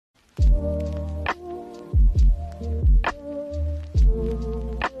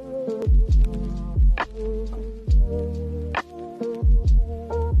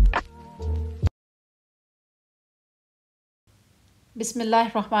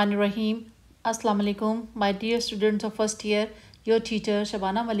Bismillahirrahmanirrahim. Assalamu alaikum, my dear students of first year. Your teacher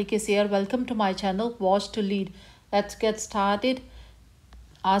Shabana Malik is here. Welcome to my channel Watch to Lead. Let's get started.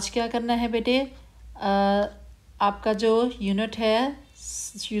 आज क्या करना है बेटे? आपका जो unit है,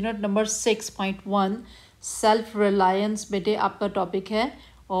 unit number 6.1 self reliance बेटे आपका टॉपिक है,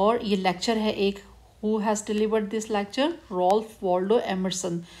 और ये लेक्चर है एक. Who has delivered this lecture? Rolf Waldo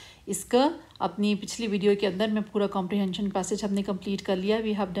Emerson. इसका अपनी पिछली वीडियो के अंदर मैं पूरा कॉम्प्रिहेंशन पैसेज हमने कंप्लीट कर लिया.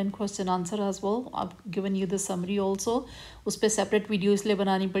 We have done question answer as well. I have given you the summary also. उस पर सेपरेट वीडियो इसलिए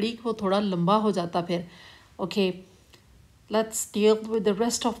बनानी पड़ी कि वो थोड़ा लंबा हो जाता फिर. Okay, let's deal with the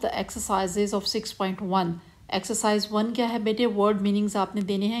rest of the exercises of 6.1. Exercise 1 क्या है बेटे? वर्ड मीनिंग्स आपने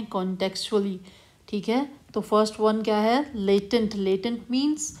देने हैं कॉन्टेक्चुअली. ठीक है, तो फर्स्ट वन क्या है? लेटेंट. लेटेंट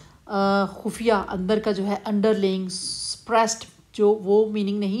मीन्स खुफिया, अंदर का जो है, अंडरलेइंग, स्प्रेस्ड, जो वो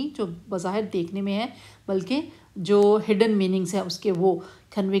मीनिंग नहीं जो बज़ाहिर देखने में है, बल्कि जो हिडन मीनिंग्स हैं उसके वो.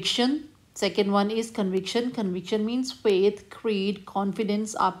 Conviction, second one is conviction. Conviction means faith, creed,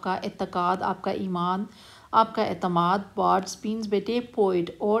 confidence, आपका एतकाद, आपका ईमान, आपका एतमाद. बार्ड्स मीन्स बेटे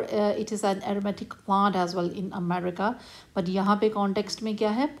पोइट, और it is an aromatic plant as well in America. But यहाँ पे कॉन्टेक्स्ट में क्या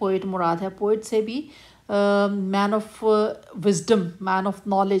है? पोइट मुराद है. पोइट से भी man of wisdom, man of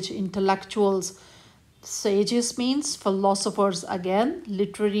knowledge, intellectuals. Sages means philosophers, again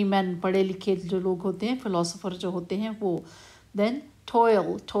literary men, पढ़े लिखे जो लोग होते हैं, philosopher जो होते हैं वो. Then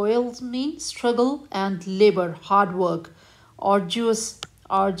toil. Toil means struggle and labor, hard work. Arduous.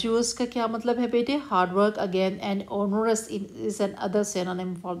 Arduous का क्या मतलब है बेटे? hard work again. And onerous is another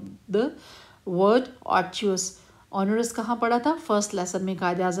synonym for the word arduous. onerous कहाँ पढ़ा था? फर्स्ट लेसन में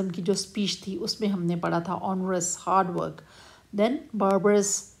कायदे आज़म की जो स्पीच थी उसमें हमने पढ़ा था onerous, hard work. Then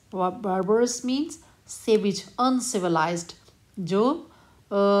barbarous. Barbarous means savage, uncivilised, जो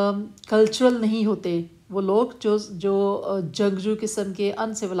कल्चरल नहीं होते वो लोग, जो जंगजू किस्म के,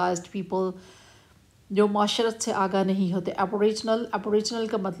 अनसिविलाइज्ड पीपल, जो माशरत से आगाह नहीं होते. एबोरिजिनल. एबोरिजिनल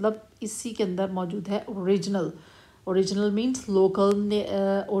का मतलब इसी के अंदर मौजूद है original. Original means local,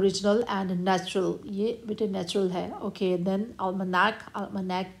 original and natural. ये बेटे नेचुरल है. Okay, then अल्मनैक.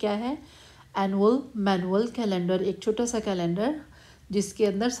 अल्मनैक क्या है? एनुअल, मैनुअल, कैलेंडर, एक छोटा सा कैलेंडर जिसके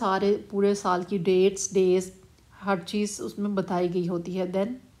अंदर सारे पूरे साल की डेट्स, डेज, हर चीज़ उसमें बताई गई होती है.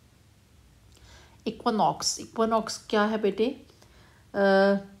 देन इक्वानॉक्स. इक्वानॉक्स क्या है बेटे?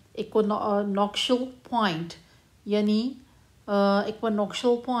 इक्वानॉक्शियल पॉइंट, यानी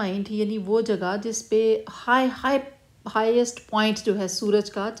इक्वानॉक्शियल पॉइंट यानी वो जगह जिस पे हाईएस्ट पॉइंट जो है सूरज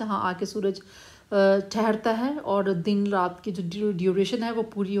का, जहाँ आके सूरज ठहरता है और दिन रात की जो ड्यूरेशन है वो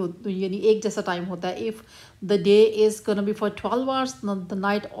पूरी यानी एक जैसा टाइम होता है. If the day is gonna be for 12 hours, the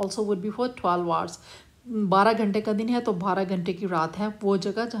night also would be for 12 hours. 12 घंटे का दिन है तो 12 घंटे की रात है. वो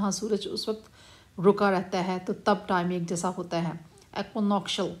जगह जहाँ सूरज उस वक्त रुका रहता है तो तब टाइम एक जैसा होता है.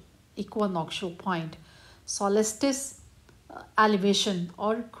 इक्वानॉक्शियल, इक्वानॉक्शियल पॉइंट. सोलेस्टिस, एलिवेशन,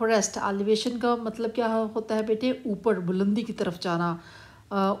 और क्रेस्ट. एलिवेशन का मतलब क्या होता है बेटे? ऊपर, बुलंदी की तरफ जाना,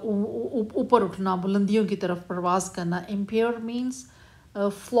 ऊपर उठना, बुलंदियों की तरफ प्रवास करना. इम्पेयर मीन्स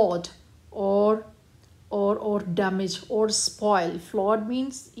फ्लॉड और डैमेज और स्पॉइल. फ्लॉड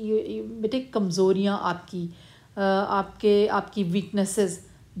मीन्स ये बेटे कमज़ोरियाँ आपकी, आपकी वीकनेसेस,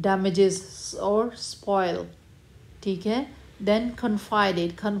 डैमेजेस और स्पॉइल. ठीक है. Then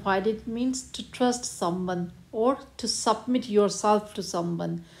कन्फाइडेड. कन्फाइडेड means to trust someone और to submit your self to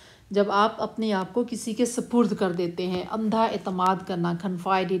someone. जब आप अपने आप को किसी के सपुर्द कर देते हैं, अंधा एतमाद करना,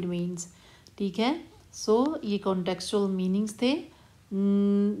 कन्फाइडेड मीन्स. ठीक है. सो ये कॉन्टेक्चुअल मीनिंग्स थे.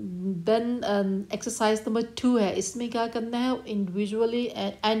 देन एक्सरसाइज नंबर 2 है. इसमें क्या करना है? Individually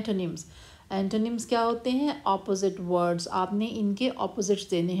antonyms. एंटोनिम्स क्या होते हैं? Opposite words. आपने इनके ऑपोजिट्स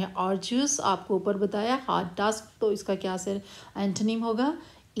देने हैं. आर्जुअस आपको ऊपर बताया, हार्ड टास्क, तो इसका क्या से एंटोनिम होगा?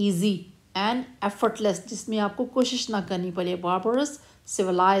 ईजी एंड एफर्टलेस, जिसमें आपको कोशिश ना करनी पड़े. बार्बरस,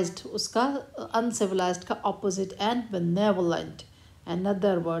 सिविलाइज्ड, उसका अनसिविलाइज्ड का opposite. And benevolent,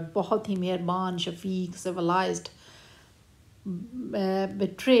 another word, बहुत ही मेहरबान, Shafiq, civilised.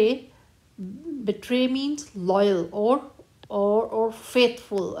 Betray. Betray means loyal और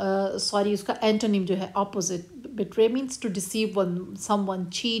फेथफुल. सॉरी, उसका एंटोनिम जो है opposite. Betray means to deceive someone,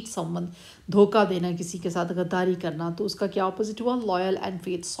 cheat someone, धोखा देना, किसी के साथ गद्दारी करना, तो उसका क्या ऑपोजिट हुआ? Loyal and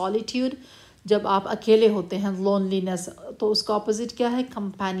faith. सॉलिट्यूड, जब आप अकेले होते हैं, लोनलीनेस, तो उसका ऑपोजिट क्या है?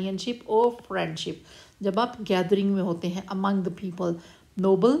 कंपेनियनशिप और फ्रेंडशिप, जब आप गैदरिंग में होते हैं, among the people.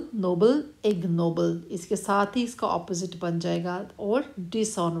 Nobel, Nobel, ignoble, इसके साथ ही इसका ऑपोजिट बन जाएगा। और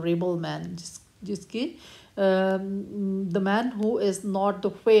डिसऑनरेबल मैन, जिसके the man who is not the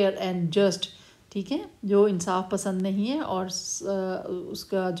fair and just, ठीक है, जो इंसाफ पसंद नहीं है और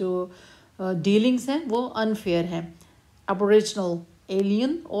उसका जो डीलिंग्स हैं वो अनफेयर हैं। अबोरिजिनल,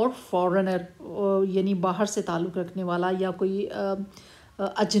 एलियन और फॉरेनर, यानी बाहर से ताल्लुक़ रखने वाला या कोई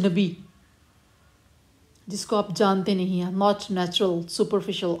अजनबी जिसको आप जानते नहीं हैं। Not natural,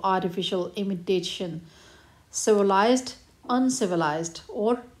 superficial, artificial, imitation. Civilised, uncivilised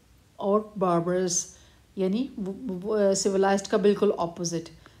और बार्बरस, यानी सिविलाइज्ड का बिल्कुल ऑपोजिट।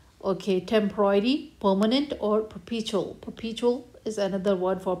 ओके, टेम्पररी, परमानेंट और परपीचुअल। परपीचुअल is another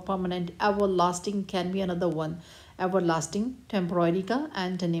word for permanent. Everlasting can be another one. Everlasting, temporary का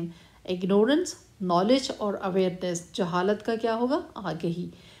antonym. Ignorance, knowledge और awareness. जहालत का क्या होगा आगे ही।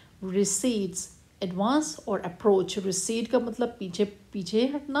 Recedes, एडवांस और अप्रोच। रिसीड का मतलब पीछे पीछे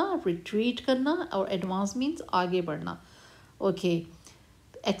हटना, रिट्रीट करना, और एडवांस मीन्स आगे बढ़ना। ओके,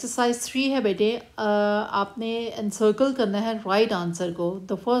 एक्सरसाइज 3 है बेटे, आपने एनसर्कल करना है राइट आंसर को।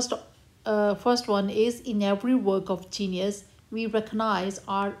 The first one is in every work of genius we recognise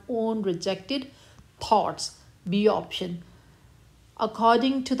our own rejected thoughts. B option.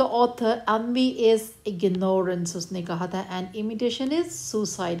 According to the author N V is ignorance उसने कहा था, एंड इमिटेशन इज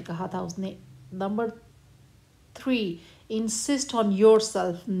सुसाइड कहा था उसने। Number 3, insist on your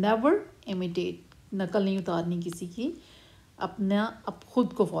self, never imitate, नकल नहीं उतारनी किसी की, अपना अब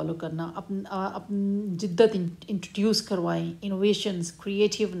खुद को फॉलो करना, अपन जिद्दत इंट्रोड्यूस करवाएं, innovations,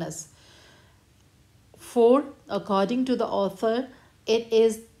 creativeness. 4, according to the author it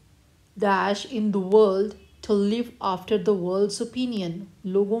is dash in the world to live after the world's opinion.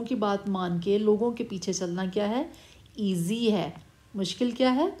 लोगों की बात मान के लोगों के पीछे चलना क्या है, ईजी है। मुश्किल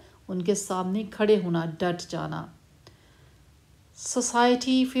क्या है, उनके सामने खड़े होना, डट जाना।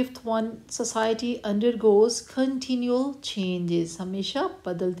 Society, fifth one, society undergoes continual changes, हमेशा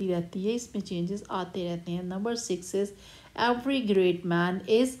बदलती रहती है, इसमें चेंजेस आते रहते हैं। Number 6 is every great man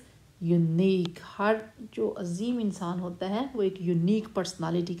is unique, हर जो अजीम इंसान होता है वो एक यूनिक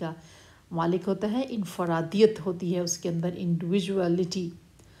पर्सनालिटी का मालिक होता है, इनफरादियत होती है उसके अंदर, individuality.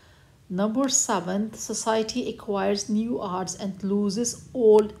 Number 7, society acquires new arts and loses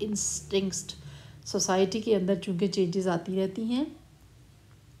old instincts. Society के अंदर चूँकि चेंजेस आती रहती हैं,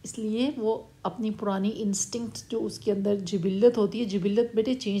 इसलिए वो अपनी पुरानी इंस्टिंक्ट जो उसके अंदर जिबिल्लत होती है, जिबिल्लत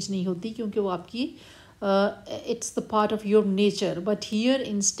बेटे चेंज नहीं होती क्योंकि वो आपकी it's the part of your nature, but here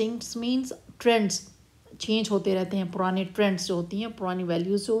instincts means trends change होते रहते हैं। पुराने ट्रेंड्स जो होती हैं, पुरानी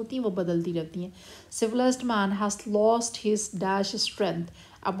वैल्यूज़ जो होती हैं वो बदलती रहती हैं। Civilised man has lost his dash strength,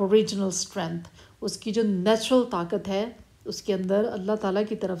 Aboriginal strength, उसकी जो नेचुरल ताकत है उसके अंदर अल्लाह ताला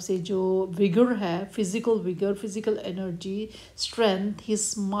की तरफ से जो विगर है, physical vigour, physical energy, strength,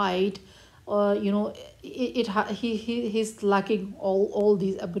 his might, you know it he is lacking all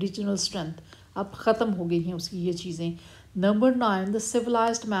these Aboriginal strength, अब ख़त्म हो गई हैं उसकी ये चीज़ें। Number 9, the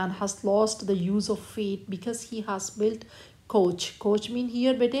civilized man has lost the use of faith because he has built coach. Coach mean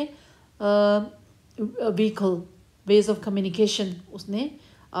here बेटे vehicle, ways of communication उसने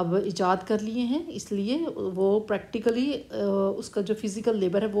अब इजाद कर लिए हैं, इसलिए वो प्रैक्टिकली उसका जो फिज़िकल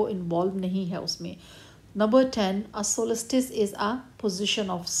लेबर है वो इन्वॉल्व नहीं है उसमें। Number 10, a solstice is a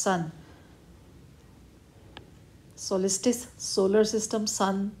position of sun. Solstice, solar system,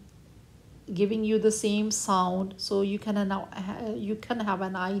 sun, giving you the same sound, so you can have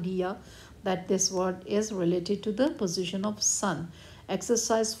an idea that this word is related to the position of sun.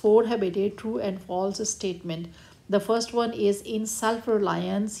 Exercise 4 है बेटे, true and false statement. The first one is in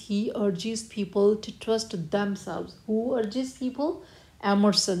self-reliance he urges people to trust themselves. Who urges people?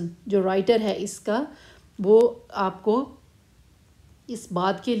 Emerson जो writer है इसका, वो आपको इस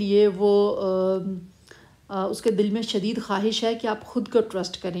बात के लिए वो उसके दिल में शदीद ख्वाहिश है कि आप खुद को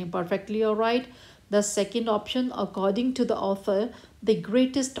ट्रस्ट करें। Perfectly alright. The second option, according to the author the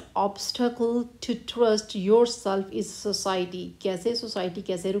greatest obstacle to trust your self is society. कैसे सोसाइटी,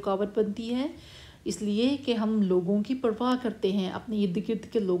 कैसे रुकावट बनती है? इसलिए कि हम लोगों की परवाह करते हैं, अपने इर्द गिर्द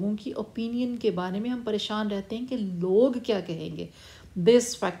के लोगों की ओपिनियन के बारे में हम परेशान रहते हैं कि लोग क्या कहेंगे।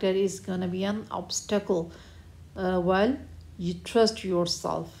 This factor is gonna be N obstacle while you trust your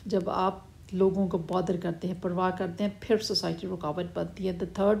self. जब आप लोगों को बॉदर करते हैं, परवाह करते हैं, फिर सोसाइटी रुकावट बनती है। The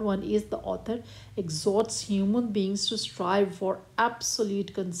third one is the author एग्जॉर्ट्स human beings to strive for absolute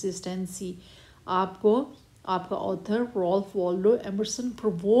consistency. आपको आपका author Rolf Waldo Emerson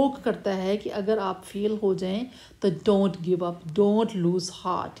provoke करता है कि अगर आप फेल हो जाएं तो don't give up, don't lose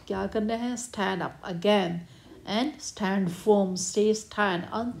heart. क्या करना है? Stand up again and stand firm, stay stand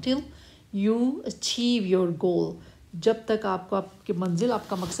until you achieve your goal. जब तक आपको आपकी मंजिल,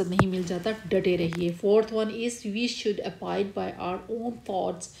 आपका मकसद नहीं मिल जाता, डटे रहिए। Fourth one is we should abide by our own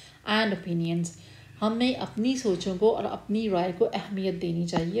thoughts and opinions. हमें अपनी सोचों को और अपनी राय को अहमियत देनी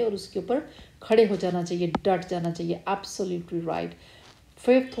चाहिए और उसके ऊपर खड़े हो जाना चाहिए, डट जाना चाहिए। Absolutely right.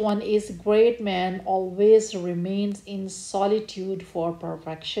 Fifth one is great man always remains in solitude for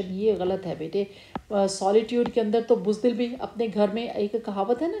perfection. ये गलत है बेटे। सॉलिट्यूड के अंदर तो बुज़दिल भी अपने घर में, एक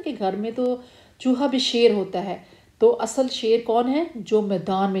कहावत है ना कि घर में तो चूहा भी शेर होता है। तो असल शेर कौन है? जो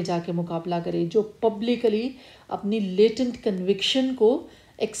मैदान में जाके मुकाबला करे, जो पब्लिकली अपनी लेटेंट कन्विक्शन को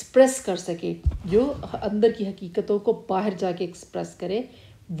एक्सप्रेस कर सके, जो अंदर की हकीकतों को बाहर जाके एक्सप्रेस करे,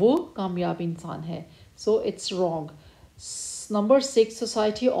 वो कामयाब इंसान है। So it's wrong. Number 6,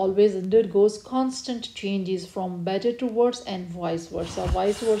 society always undergoes constant changes from better to worse and vice versa.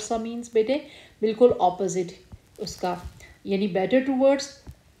 Vice versa means बेटे बिल्कुल opposite उसका, यानी better to worse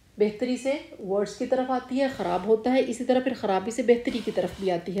बेहतरी से वर्ड्स की तरफ आती है, ख़राब होता है, इसी तरह फिर ख़राबी से बेहतरी की तरफ भी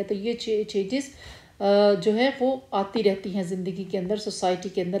आती है। तो ये चेंजेस जो है वो आती रहती हैं ज़िंदगी के अंदर, सोसाइटी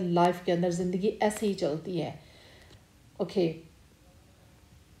के अंदर, लाइफ के अंदर। ज़िंदगी ऐसे ही चलती है। Okay.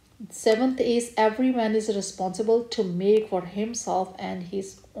 Seventh is every man is responsible to make for himself and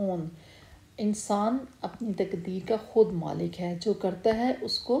his own. इंसान अपनी तकदीर का खुद मालिक है, जो करता है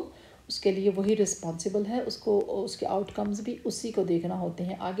उसको, उसके लिए वही रिस्पॉन्सिबल है, उसको उसके आउटकम्स भी उसी को देखना होते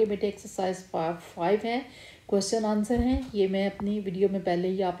हैं। आगे बेटे एक्सरसाइज 5 है, क्वेश्चन आंसर हैं। ये मैं अपनी वीडियो में पहले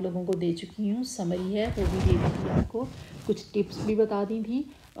ही आप लोगों को दे चुकी हूँ, समरी है वो भी दे दी थी आपको, कुछ टिप्स भी बता दी थी,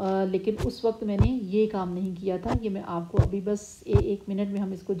 लेकिन उस वक्त मैंने ये काम नहीं किया था। ये मैं आपको अभी बस एक मिनट में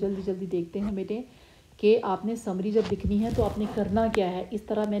हम इसको जल्दी जल्दी देखते हैं बेटे कि आपने समरी जब लिखनी है तो आपने करना क्या है। इस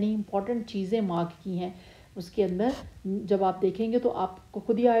तरह मैंने इंपॉर्टेंट चीज़ें मार्क की हैं उसके अंदर, जब आप देखेंगे तो आपको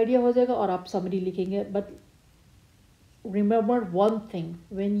खुद ही आइडिया हो जाएगा और आप समरी लिखेंगे। But remember one thing,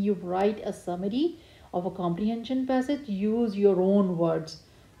 when you right a summary of a comprehension passage, use your own words,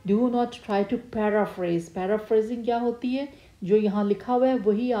 do not try to paraphrase. Paraphrasing क्या होती है? जो यहाँ लिखा हुआ है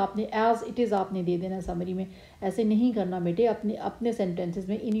वही आपने एज इट इज़ आपने दे देना समरी में। ऐसे नहीं करना बेटे, अपने अपने सेंटेंसेस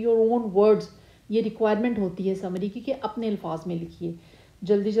में इन योर ओन वर्ड्स। ये रिक्वायरमेंट होती है समरी की कि अपने अल्फाज में लिखिए।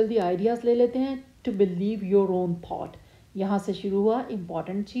 जल्दी जल्दी आइडियाज़ ले लेते हैं। To believe your own that, यहाँ से शुरू हुआ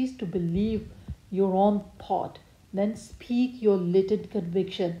important cheese, to believe your own that. Then speak your little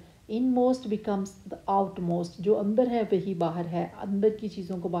conviction, in most becomes the out most. जो अंदर है वही बाहर है, अंदर की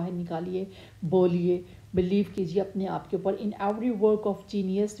चीज़ों को बाहर निकालिए, बोलिए, बिलीव कीजिए अपने आप के ऊपर। In every work of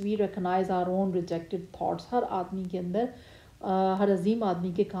genius we recognise our own rejected thoughts. हर आदमी के अंदर, हर अजीम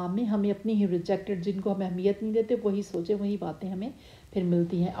आदमी के काम में हमें अपनी ही रिजेक्टेड, जिनको हम अहमियत नहीं देते, वही सोचें, वही बातें हमें फिर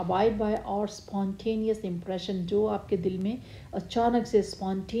मिलती हैं। अवॉइड बाय और स्पॉन्टेनियस इम्प्रेशन, जो आपके दिल में अचानक से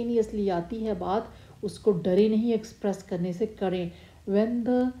स्पॉन्टेनियसली आती है बात, उसको डरे नहीं एक्सप्रेस करने से, करें। When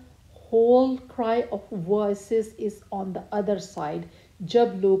the whole cry of voices is on the other side,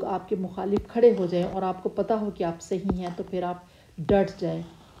 जब लोग आपके मुखालिफ खड़े हो जाएं और आपको पता हो कि आप सही हैं, तो फिर आप डट जाएं।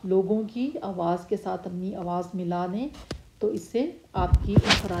 लोगों की आवाज़ के साथ अपनी आवाज़ मिला लें, तो इससे आपकी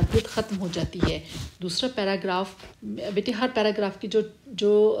इंफरादियत ख़त्म हो जाती है। दूसरा पैराग्राफ बेटे, हर पैराग्राफ की जो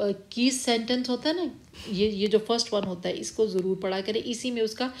जो की सेंटेंस होता है ना, ये जो फर्स्ट वन होता है, इसको ज़रूर पढ़ा करें। इसी में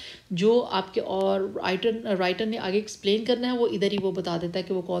उसका जो आपके और राइटर ने आगे एक्सप्लेन करना है, वो इधर ही वो बता देता है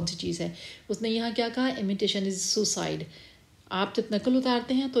कि वो कौन सी चीज़ है। उसने यहाँ क्या कहा? Imitation is suicide. आप जब नकल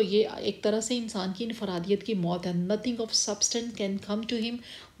उतारते हैं तो ये एक तरह से इंसान की इनफरादियत की मौत है। Nothing of substance can come to him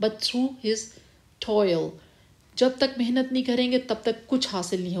but through his toil. जब तक मेहनत नहीं करेंगे तब तक कुछ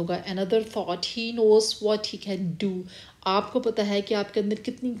हासिल नहीं होगा। Another thought, he knows what he can do. आपको पता है कि आपके अंदर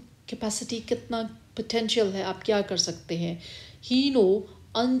कितनी कैपेसिटी, कितना पोटेंशियल है, आप क्या कर सकते हैं। ही no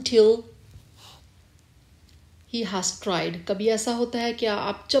until he has tried. कभी ऐसा होता है कि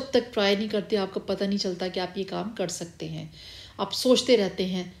आप जब तक ट्राई नहीं करते आपको पता नहीं चलता कि आप ये काम कर सकते हैं। आप सोचते रहते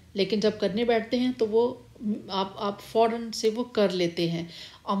हैं, लेकिन जब करने बैठते हैं तो वो आप फ़ौरन से वो कर लेते हैं।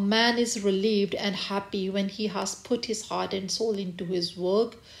 A man is relieved and happy when he has put his heart and soul into his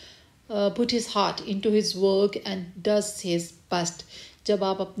work, and does his best. जब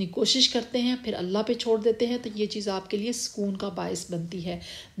आप अपनी कोशिश करते हैं फिर अल्लाह पे छोड़ देते हैं, तो ये चीज़ आपके लिए सुकून का बायस बनती है।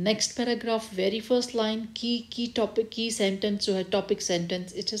 Next paragraph, very first line, की टॉपिक, की सेंटेंस जो है topic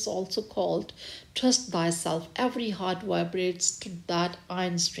sentence, it is also called trust by self, every heart vibrates to that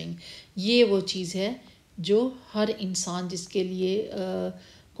iron string. ये वो चीज़ है जो हर इंसान जिसके लिए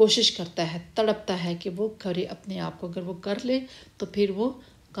कोशिश करता है, तड़पता है कि वो करे अपने आप को। अगर वो कर ले तो फिर वो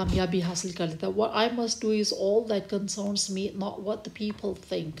कामयाबी हासिल कर लेता है। What I must do is all that concerns me, not what the people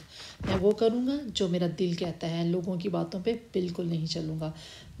think. मैं वो करूँगा जो मेरा दिल कहता है, लोगों की बातों पे बिल्कुल नहीं चलूँगा।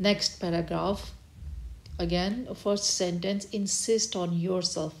 Next paragraph, again first sentence, insist on your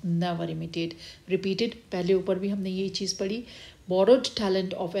self, never imitate, repeated, पहले ऊपर भी हमने ये चीज़ पढ़ी. borrowed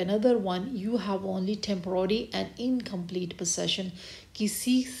talent of another one, you have only temporary and incomplete possession.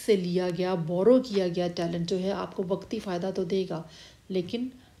 किसी से लिया गया, बोरो किया गया टैलेंट जो है आपको वक्ती फ़ायदा तो देगा,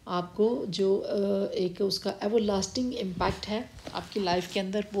 लेकिन आपको जो एक उसका एवरलास्टिंग इम्पैक्ट है आपकी लाइफ के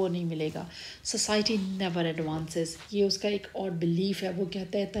अंदर वो नहीं मिलेगा. सोसाइटी नेवर एडवांसेस, ये उसका एक और बिलीफ है. वो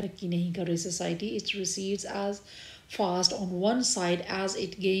कहता है तरक्की नहीं कर रही society, it recedes as fast on one side as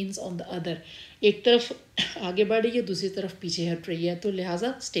it gains on the other. एक तरफ आगे बढ़ रही है, दूसरी तरफ पीछे हट रही है, तो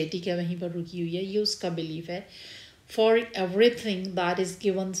लिहाजा स्टेटिक है, वहीं पर रुकी हुई है. ये उसका बिलीफ है. For everything that is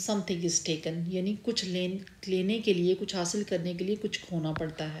given something is taken, यानी कुछ लेने के लिए, कुछ हासिल करने के लिए कुछ खोना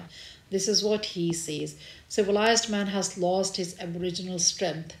पड़ता है. This is what he says. Civilised man has lost his aboriginal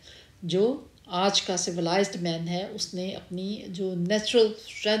strength. जो आज का सिविलाइज्ड मैन है उसने अपनी जो नेचुरल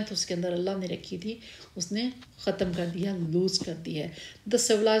स्ट्रेंथ उसके अंदर अल्लाह ने रखी थी उसने ख़त्म कर दिया, लूज कर दी है. The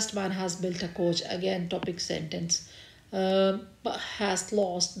civilised man has built a coach, again topic sentence, has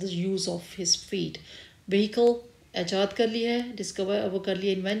lost the use of his feet. Vehicle ईजाद कर लिया है, डिस्कवर वो कर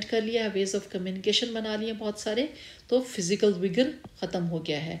लिया, इन्वेंट कर लिया है, वेज ऑफ कम्युनिकेशन बना लिए बहुत सारे, तो फिज़िकल विगर ख़त्म हो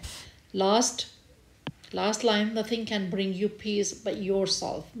गया है. Last line, nothing can bring you peace but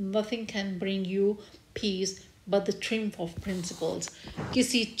yourself. Nothing can bring you peace but the triumph of principles.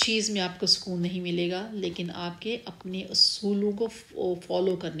 किसी चीज़ में आपको सुकून नहीं मिलेगा लेकिन आपके अपने असूलों को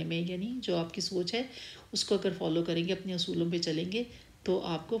फॉलो करने में, यानी जो आपकी सोच है उसको अगर फॉलो करेंगे, अपने असूलों पे चलेंगे तो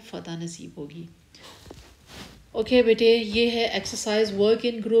आपको फ़तह नसीब होगी. ओके बेटे, ये है exercise. Work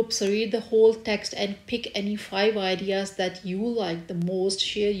in groups, read the whole text and pick any 5 ideas that you like the most,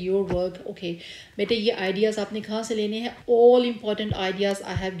 share your work. Okay बेटे, ये आइडियाज़ आपने कहाँ से लेने हैं? All important ideas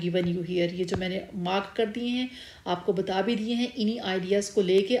I have given you here. ये जो मैंने मार्क कर दिए हैं, आपको बता भी दिए हैं, इन्हीं आइडियाज़ को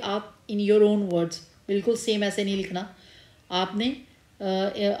लेके आप इन योर ओन वर्ड्स, बिल्कुल सेम ऐसे नहीं लिखना, आपने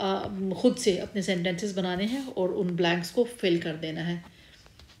खुद से अपने सेंटेंसेस बनाने हैं और उन ब्लैंक्स को फिल कर देना है.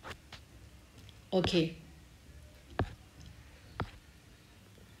 Okay,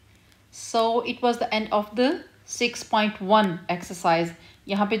 so it was the end of the 6.1 exercise.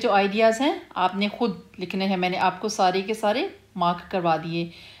 यहाँ पे जो आइडियाज़ हैं आपने खुद लिखने हैं, मैंने आपको सारे के सारे मार्क करवा दिए.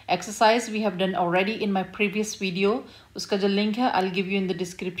 Exercise we have done already in my previous video, उसका जो लिंक है I will give you in the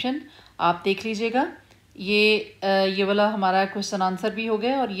description, आप देख लीजिएगा. ये वाला हमारा क्वेश्चन आंसर भी हो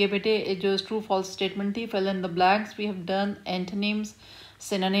गया. और ये बेटे जो ट्रू फॉल्स स्टेटमेंट थी, fill in the blanks, we have done antonyms,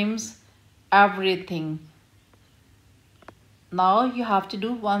 synonyms, everything. Now you have to do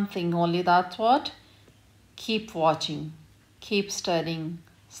one thing only, that's what? Keep watching, keep studying,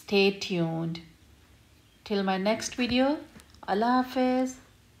 stay tuned. Till my next video, Allah Hafiz.